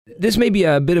This may be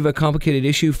a bit of a complicated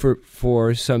issue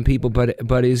for some people,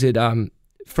 but is it?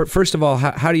 First of all,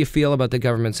 how do you feel about the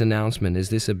government's announcement? Is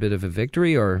this a bit of a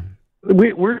victory, or?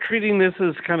 We're treating this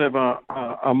as kind of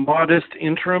a modest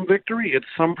interim victory. It's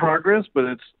some progress, but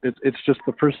it's just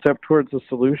the first step towards a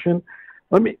solution.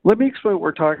 Let me explain what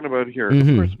we're talking about here. Of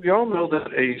course, we all know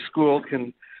that a school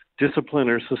can discipline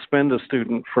or suspend a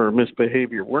student for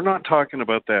misbehavior. We're not talking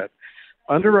about that.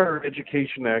 Under our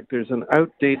Education Act, there's an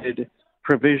outdated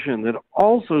provision that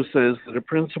also says that a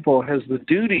principal has the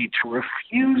duty to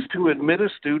refuse to admit a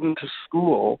student to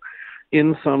school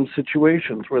in some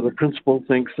situations where the principal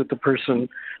thinks that the person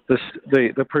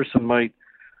might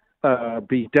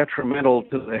be detrimental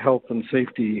to the health and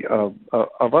safety of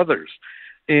others.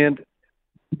 And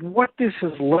what this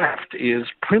has left is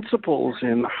principals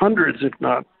in hundreds, if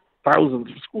not thousands,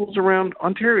 of schools around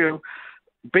Ontario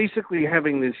basically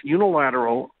having this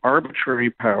unilateral, arbitrary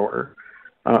power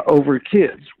over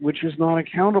kids, which is not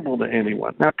accountable to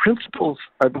anyone. Now, principals,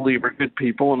 I believe, are good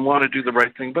people and want to do the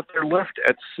right thing, but they're left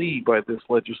at sea by this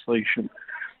legislation.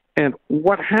 And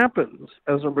what happens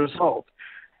as a result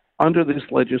under this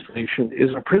legislation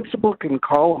is a principal can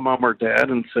call a mom or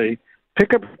dad and say,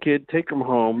 pick up a kid, take him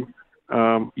home.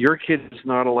 Your kid is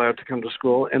not allowed to come to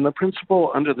school. And the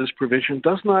principal under this provision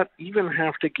does not even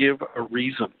have to give a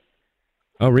reason.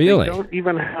 Oh, really? They don't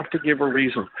even have to give a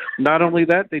reason. Not only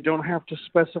that, they don't have to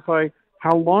specify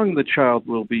how long the child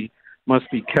must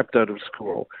be kept out of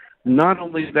school. Not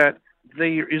only that,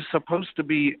 there is supposed to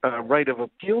be a right of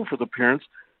appeal for the parents,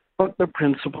 but the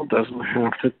principal doesn't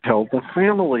have to tell the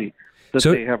family that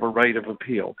they have a right of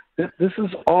appeal. This is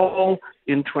all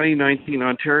in 2019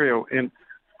 Ontario, and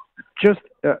just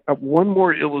one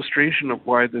more illustration of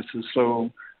why this is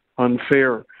so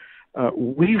unfair.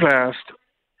 We've asked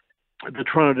the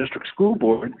Toronto District School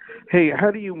Board, hey,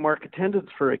 how do you mark attendance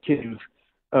for a kid who's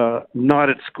not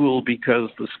at school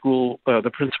because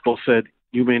the principal said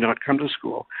you may not come to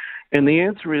school? And the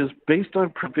answer is, based on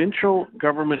provincial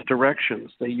government directions,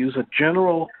 they use a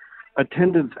general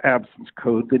attendance absence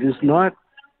code that is not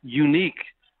unique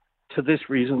to this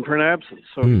reason for an absence.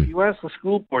 So if you ask the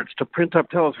school boards to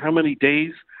tell us how many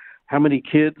days, how many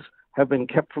kids have been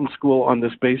kept from school on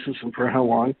this basis and for how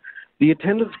long, the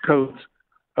attendance codes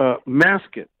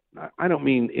mask it. I don't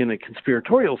mean in a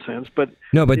conspiratorial sense, but...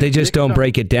 No, but they just don't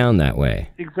break it down that way.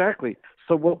 Exactly.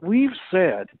 So what we've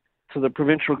said to the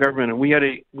provincial government, and we had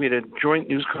a joint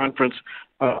news conference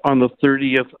on the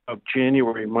 30th of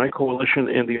January, my coalition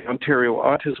and the Ontario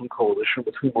Autism Coalition,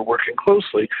 with whom we're working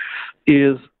closely,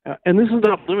 is, and this is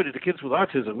not limited to kids with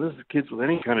autism, this is kids with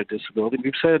any kind of disability.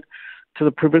 We've said to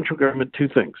the provincial government two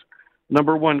things.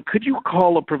 Number one, could you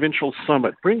call a provincial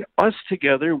summit? Bring us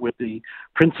together with the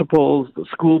principals, the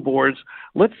school boards.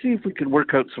 Let's see if we can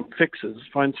work out some fixes,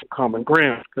 find some common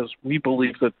ground, because we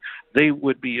believe that they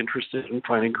would be interested in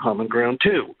finding common ground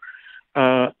too.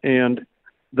 And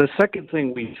the second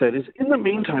thing we said is, in the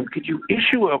meantime, could you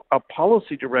issue a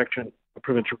policy direction to the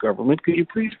provincial government? Could you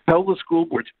please tell the school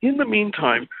boards, in the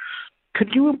meantime,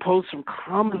 could you impose some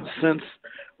common sense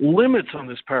limits on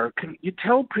this power? Can you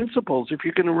tell principals, if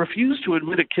you're going to refuse to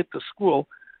admit a kid to school,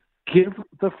 give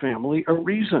the family a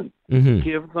reason.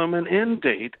 Give them an end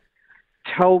date.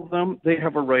 Tell them they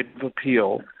have a right of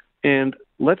appeal. And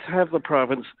let's have the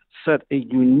province set a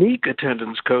unique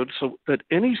attendance code so that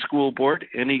any school board,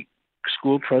 any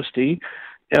school trustee,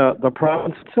 the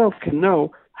province itself can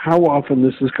know how often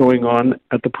this is going on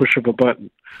at the push of a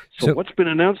button. So what's been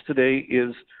announced today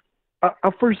is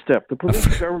a first step. The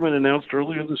provincial government announced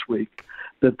earlier this week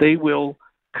that they will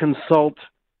consult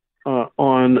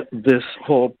on this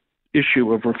whole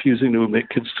issue of refusing to admit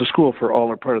kids to school for all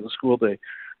or part of the school day.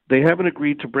 They haven't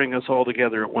agreed to bring us all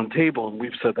together at one table, and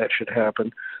we've said that should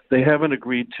happen. They haven't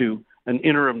agreed to an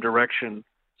interim direction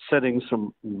setting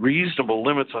some reasonable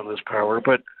limits on this power,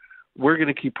 but we're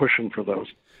going to keep pushing for those.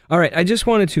 All right. I just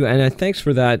wanted to, and thanks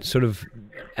for that sort of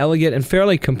elegant and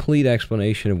fairly complete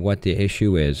explanation of what the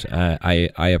issue is. I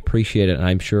appreciate it, and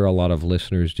I'm sure a lot of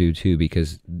listeners do too,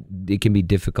 because it can be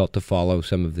difficult to follow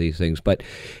some of these things. But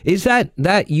is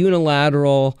that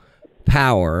unilateral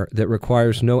power that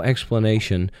requires no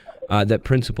explanation that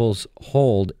principals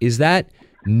hold, is that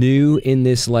new in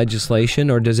this legislation,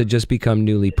 or does it just become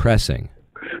newly pressing?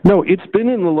 No, it's been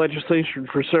in the legislation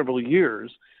for several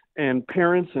years, and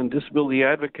parents and disability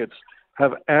advocates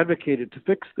have advocated to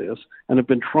fix this and have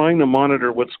been trying to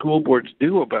monitor what school boards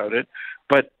do about it,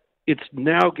 but it's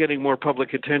now getting more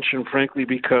public attention, frankly,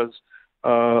 because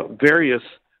various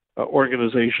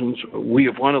organizations, we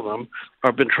have one of them,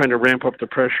 have been trying to ramp up the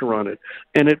pressure on it.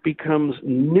 And it becomes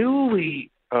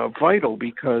newly vital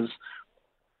because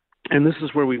and this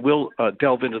is where we will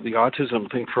delve into the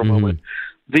autism thing for a Mm-hmm. moment.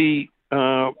 The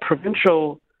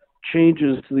provincial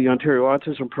changes to the Ontario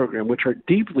Autism Program, which are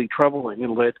deeply troubling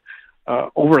and led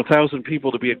over 1,000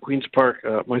 people to be at Queen's Park,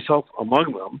 myself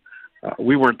among them.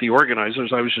 We weren't the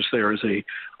organizers. I was just there as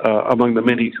among the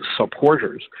many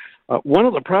supporters. One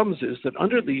of the problems is that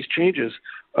under these changes,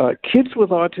 kids with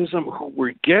autism who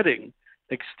were getting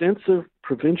extensive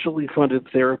provincially funded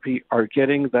therapy are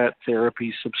getting that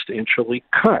therapy substantially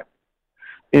cut.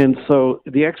 And so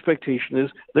the expectation is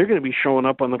they're going to be showing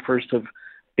up on the 1st of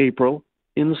April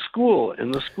in school,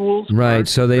 and the schools Right,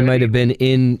 so they ready. might have been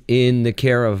in the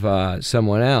care of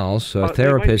someone else, a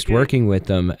therapist working with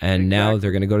them, and now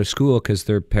they're going to go to school because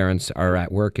their parents are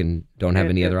at work and don't have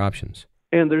any other options.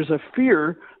 And there's a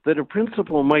fear that a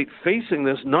principal might, facing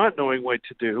this, not knowing what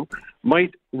to do,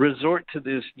 might resort to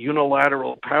this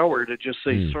unilateral power to just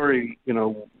say, sorry,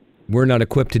 we're not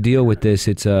equipped to deal with this.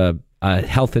 It's a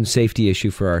health and safety issue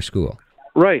for our school.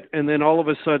 Right, and then all of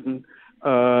a sudden,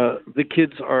 the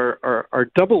kids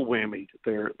are double whammied.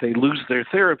 They lose their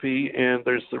therapy, and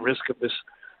there's the risk of this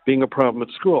being a problem at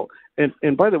school.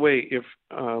 And by the way,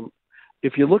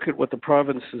 if you look at what the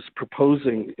province is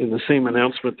proposing in the same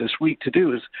announcement this week to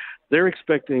do, is they're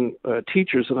expecting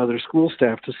teachers and other school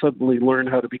staff to suddenly learn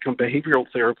how to become behavioral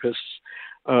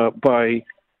therapists by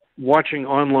watching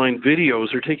online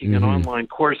videos or taking an online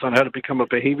course on how to become a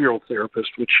behavioral therapist,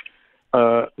 which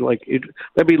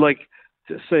that'd be like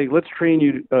to say, let's train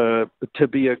you to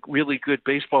be a really good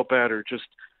baseball batter. Just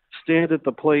stand at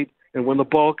the plate, and when the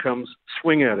ball comes,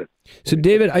 swing at it. So,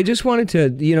 David, I just wanted to,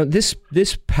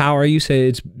 this power, you say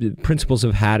it's principals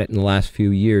have had it in the last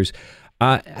few years.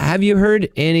 Have you heard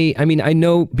any, I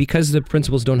know because the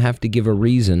principals don't have to give a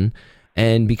reason,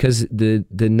 and because the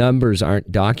numbers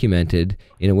aren't documented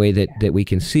in a way that we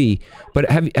can see, but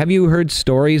have you heard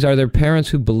stories? Are there parents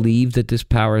who believe that this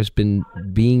power has been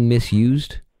being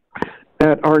misused?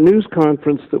 At our news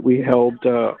conference that we held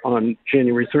on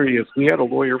January 30th, we had a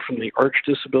lawyer from the Arch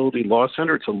Disability Law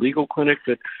Center. It's a legal aid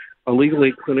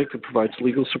clinic that provides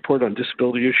legal support on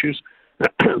disability issues.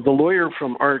 The lawyer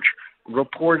from Arch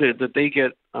reported that they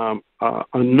get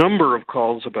a number of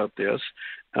calls about this,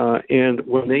 and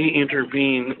when they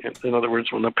intervene, in other words,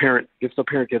 if the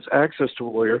parent gets access to a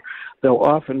lawyer, they'll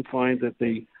often find that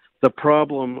the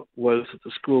problem was that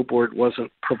the school board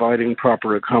wasn't providing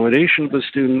proper accommodation to the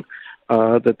student,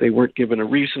 that they weren't given a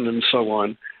reason, and so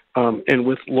on. And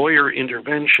with lawyer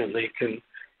intervention, they can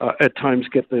at times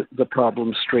get the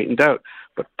problem straightened out.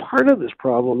 But part of this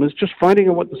problem is just finding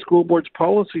out what the school board's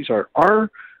policies are. Our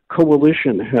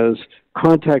coalition has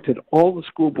contacted all the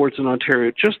school boards in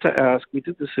Ontario just to ask. We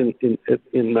did this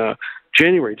in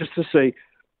January, just to say,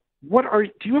 do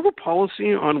you have a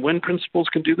policy on when principals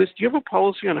can do this? Do you have a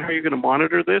policy on how you're going to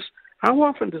monitor this? How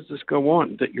often does this go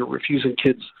on that you're refusing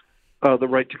kids the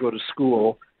right to go to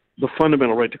school, the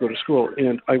fundamental right to go to school?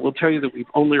 And I will tell you that we've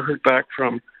only heard back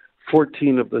from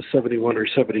 14 of the 71 or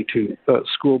 72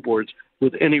 school boards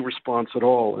with any response at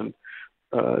all. And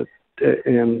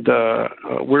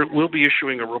we'll be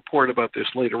issuing a report about this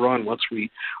later on once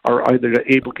we are either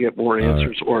able to get more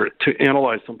answers or to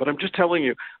analyze them. But I'm just telling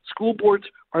you, school boards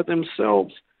are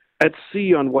themselves at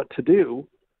sea on what to do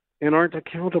and aren't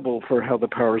accountable for how the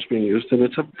power is being used. And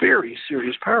it's a very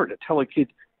serious power to tell a kid,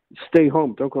 stay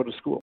home, don't go to school.